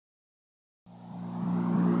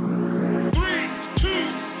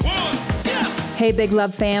Hey, Big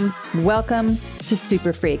Love fam. Welcome to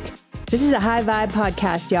Super Freak. This is a high vibe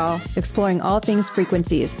podcast, y'all, exploring all things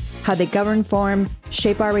frequencies, how they govern form,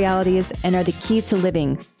 shape our realities, and are the key to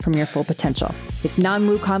living from your full potential. It's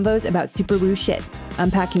non-woo convos about super woo shit,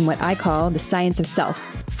 unpacking what I call the science of self,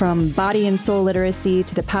 from body and soul literacy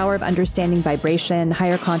to the power of understanding vibration,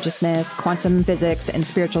 higher consciousness, quantum physics, and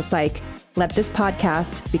spiritual psych. Let this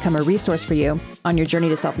podcast become a resource for you on your journey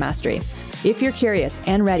to self-mastery. If you're curious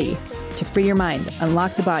and ready to free your mind,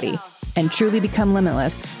 unlock the body, and truly become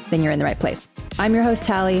limitless, then you're in the right place. I'm your host,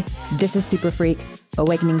 Tally. This is Super Freak,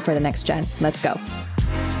 Awakening for the Next Gen. Let's go.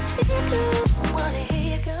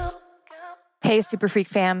 Hey, Super Freak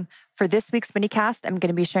fam. For this week's minicast, I'm going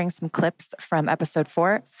to be sharing some clips from episode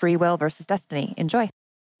 4, Free Will versus Destiny. Enjoy.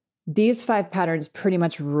 These 5 patterns pretty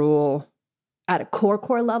much rule at a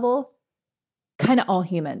core level, kind of all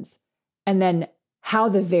humans. And then how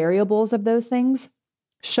the variables of those things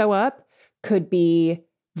show up could be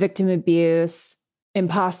victim abuse,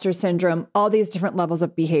 imposter syndrome, all these different levels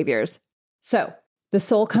of behaviors. So the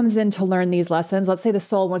soul comes in to learn these lessons. Let's say the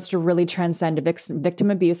soul wants to really transcend victim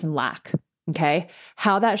abuse and lack. Okay.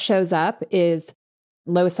 How that shows up is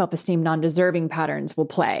low self-esteem, non-deserving patterns will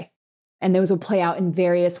play. And those will play out in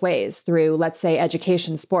various ways through, let's say,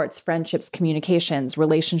 education, sports, friendships, communications,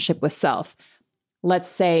 relationship with self. Let's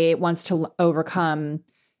say it wants to overcome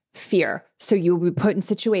fear. So you will be put in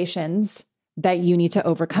situations that you need to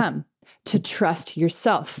overcome to trust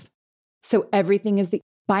yourself. So everything is the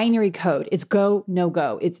binary code. It's go, no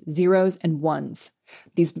go. It's zeros and ones.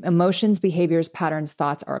 These emotions, behaviors, patterns,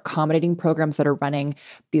 thoughts are accommodating programs that are running.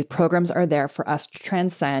 These programs are there for us to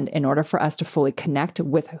transcend in order for us to fully connect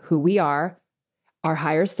with who we are, our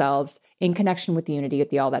higher selves, in connection with the unity, with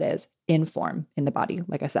the all that is, in form, in the body,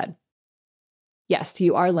 like I said. Yes,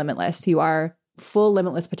 you are limitless. You are full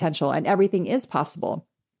limitless potential, and everything is possible.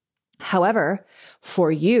 However,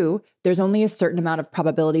 for you, there's only a certain amount of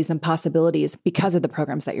probabilities and possibilities because of the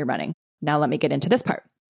programs that you're running. Now, let me get into this part.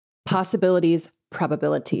 Possibilities,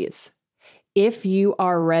 probabilities. If you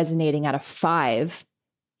are resonating at a 5,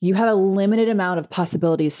 you have a limited amount of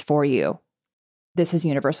possibilities for you. This is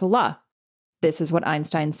universal law. This is what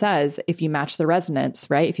Einstein says. If you match the resonance,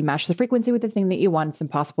 right? If you match the frequency with the thing that you want, it's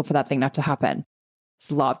impossible for that thing not to happen. It's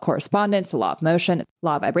the law of correspondence, the law of motion,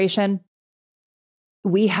 law of vibration.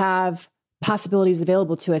 We have possibilities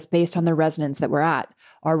available to us based on the resonance that we're at.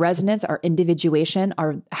 Our resonance, our individuation,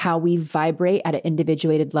 our how we vibrate at an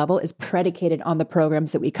individuated level is predicated on the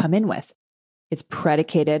programs that we come in with. It's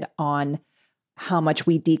predicated on how much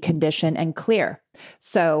we decondition and clear.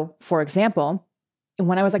 So, for example,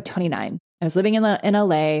 when I was like 29, I was living in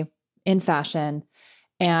LA in fashion,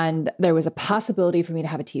 and there was a possibility for me to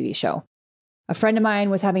have a TV show. A friend of mine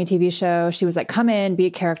was having a TV show. She was like, come in, be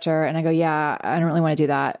a character. And I go, yeah, I don't really want to do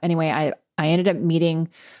that. Anyway, I ended up meeting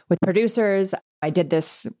with producers. I did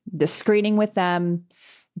this screening with them,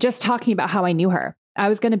 just talking about how I knew her. I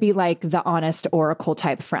was going to be like the honest oracle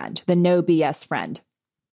type friend, the no BS friend.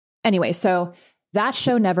 Anyway, so that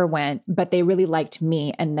show never went, but they really liked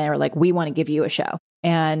me. And they were like, we want to give you a show.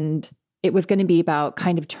 And it was going to be about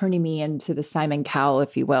kind of turning me into the Simon Cowell,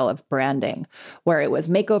 if you will, of branding, where it was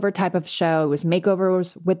makeover type of show. It was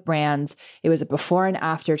makeovers with brands. It was a before and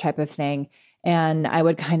after type of thing. And I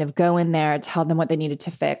would kind of go in there, tell them what they needed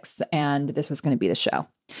to fix. And this was going to be the show.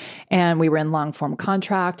 And we were in long form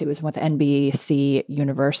contract. It was with NBC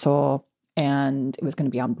Universal, and it was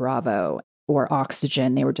going to be on Bravo or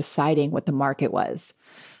Oxygen. They were deciding what the market was.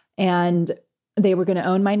 And they were going to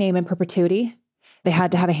own my name in perpetuity. They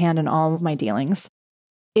had to have a hand in all of my dealings.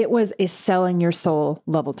 It was a selling your soul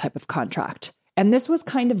level type of contract. And this was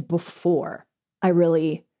kind of before I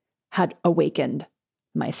really had awakened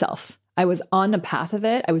myself. I was on a path of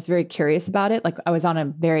it. I was very curious about it. Like I was on a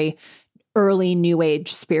very early new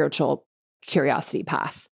age spiritual curiosity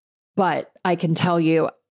path. But I can tell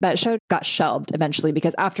you that show got shelved eventually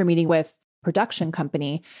because after meeting with production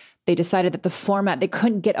company, they decided that the format, they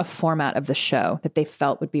couldn't get a format of the show that they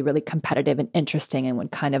felt would be really competitive and interesting and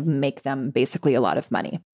would kind of make them basically a lot of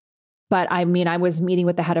money. But I mean, I was meeting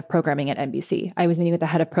with the head of programming at NBC. I was meeting with the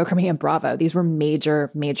head of programming at Bravo. These were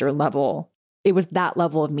major level. It was that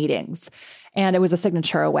level of meetings. And it was a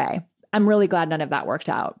signature away. I'm really glad none of that worked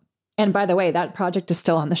out. And by the way, that project is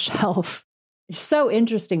still on the shelf. It's so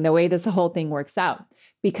interesting the way this whole thing works out,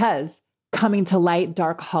 because coming to light,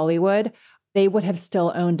 dark Hollywood, they would have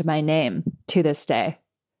still owned my name to this day.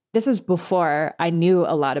 This is before I knew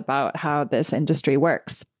a lot about how this industry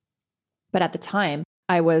works. But at the time,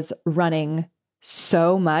 I was running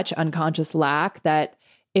so much unconscious lack that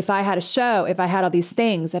If I had a show, if I had all these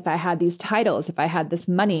things, if I had these titles, if I had this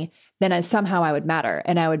money, then somehow I would matter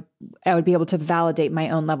and I would be able to validate my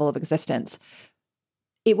own level of existence.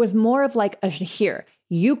 It was more of like here,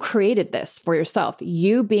 you created this for yourself.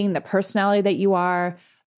 You being the personality that you are,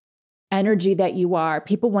 energy that you are,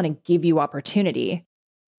 people want to give you opportunity.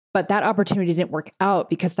 But that opportunity didn't work out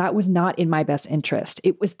because that was not in my best interest.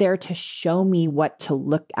 It was there to show me what to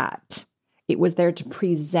look at. It was there to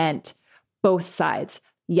present both sides.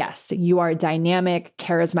 Yes, you are a dynamic,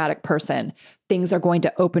 charismatic person. Things are going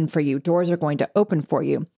to open for you. Doors are going to open for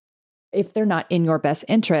you. If they're not in your best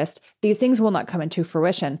interest, these things will not come into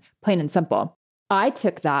fruition, plain and simple. I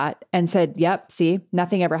took that and said, yep, see,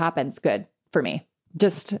 nothing ever happens good for me.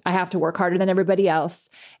 Just, I have to work harder than everybody else.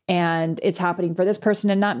 And it's happening for this person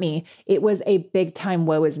and not me. It was a big time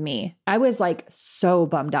woe is me. I was like so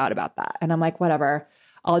bummed out about that. And I'm like, whatever,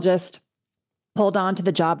 I'll just hold on to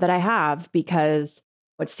the job that I have because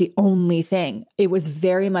it's the only thing. It was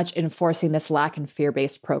very much enforcing this lack and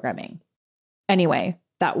fear-based programming. Anyway,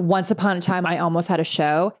 that once upon a time I almost had a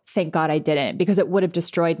show. Thank God I didn't, because it would have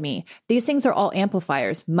destroyed me. These things are all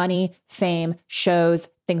amplifiers: money, fame, shows,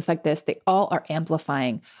 things like this. They all are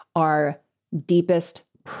amplifying our deepest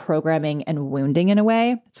programming and wounding in a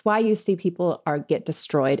way. It's why you see people get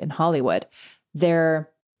destroyed in Hollywood. They're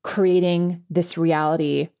creating this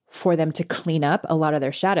reality for them to clean up a lot of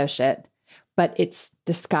their shadow shit, but it's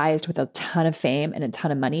disguised with a ton of fame and a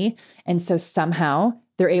ton of money. And so somehow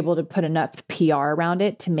they're able to put enough PR around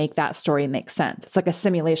it to make that story make sense. It's like a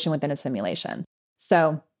simulation within a simulation.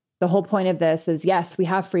 So the whole point of this is, yes, we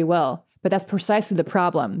have free will, but that's precisely the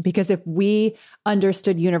problem. Because if we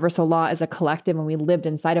understood universal law as a collective and we lived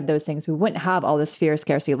inside of those things, we wouldn't have all this fear,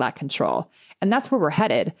 scarcity, lack, control. And that's where we're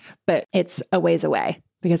headed. But it's a ways away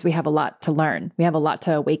because we have a lot to learn. We have a lot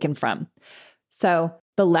to awaken from. So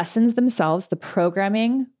the lessons themselves, the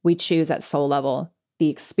programming we choose at soul level, the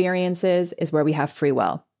experiences is where we have free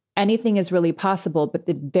will. Anything is really possible, but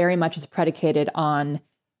it very much is predicated on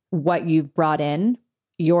what you've brought in,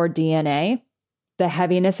 your DNA, the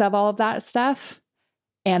heaviness of all of that stuff,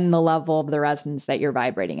 and the level of the resonance that you're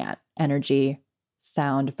vibrating at. Energy,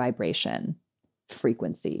 sound, vibration,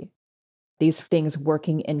 frequency. These things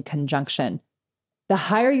working in conjunction. The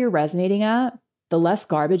higher you're resonating at, the less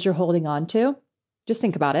garbage you're holding on to. Just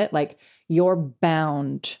think about it. Like you're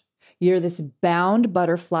bound. You're this bound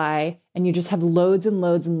butterfly and you just have loads and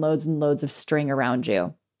loads and loads and loads of string around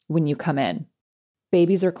you when you come in.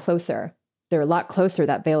 Babies are closer. They're a lot closer.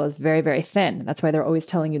 That veil is very, very thin. That's why they're always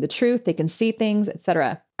telling you the truth. They can see things,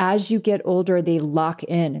 etc. As you get older, they lock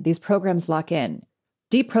in. These programs lock in.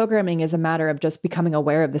 Deprogramming is a matter of just becoming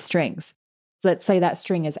aware of the strings. So let's say that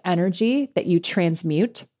string is energy that you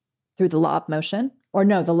transmute through the law of motion, or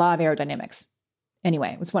no, the law of aerodynamics.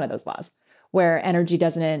 Anyway, it was one of those laws where energy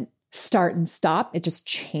doesn't start and stop. It just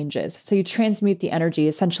changes. So you transmute the energy.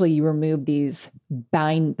 Essentially, you remove these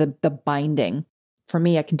the binding. For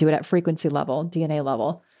me, I can do it at frequency level, DNA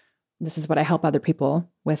level. This is what I help other people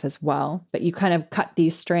with as well. But you kind of cut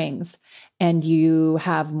these strings and you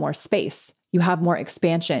have more space. You have more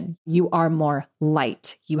expansion. You are more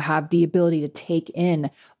light. You have the ability to take in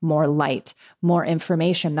more light, more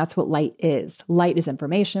information. That's what light is. Light is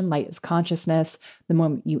information. Light is consciousness. The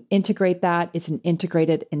moment you integrate that, it's an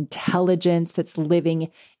integrated intelligence that's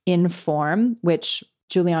living in form, which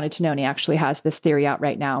Giuliano Tononi actually has this theory out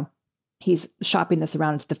right now. He's shopping this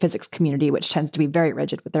around into the physics community, which tends to be very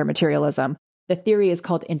rigid with their materialism. The theory is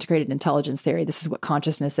called integrated intelligence theory. This is what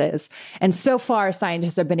consciousness is. And so far,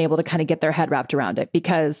 scientists have been able to kind of get their head wrapped around it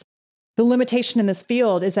because the limitation in this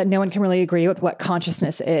field is that no one can really agree with what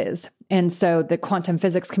consciousness is. And so the quantum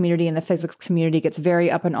physics community and the physics community gets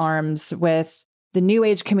very up in arms with the new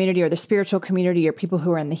age community or the spiritual community or people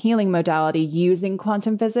who are in the healing modality using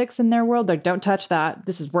quantum physics in their world. Like, don't touch that.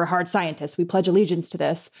 We're hard scientists. We pledge allegiance to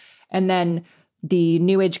this. And then the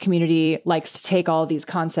new age community likes to take all these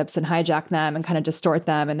concepts and hijack them and kind of distort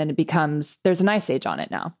them. And then it becomes, there's an ice age on it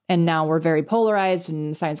now. And now we're very polarized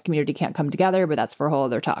and the science community can't come together, but that's for a whole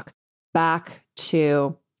other talk. Back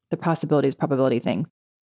to the possibilities, probability thing.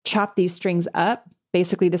 Chop these strings up.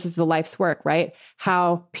 Basically, this is the life's work, right?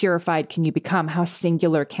 How purified can you become? How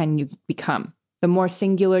singular can you become? The more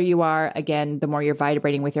singular you are, again, the more you're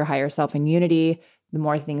vibrating with your higher self in unity, the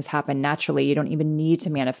more things happen naturally. You don't even need to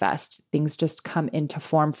manifest. Things just come into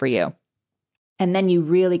form for you. And then you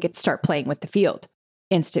really get to start playing with the field.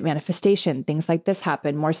 Instant manifestation, things like this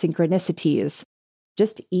happen, more synchronicities,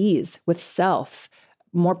 just ease with self,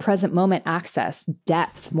 more present moment access,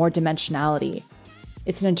 depth, more dimensionality.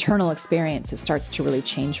 It's an internal experience. It starts to really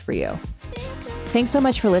change for you. Thanks so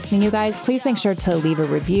much for listening, you guys. Please make sure to leave a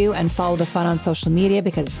review and follow the fun on social media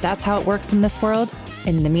because that's how it works in this world.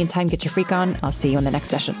 And in the meantime, get your freak on. I'll see you in the next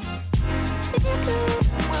session.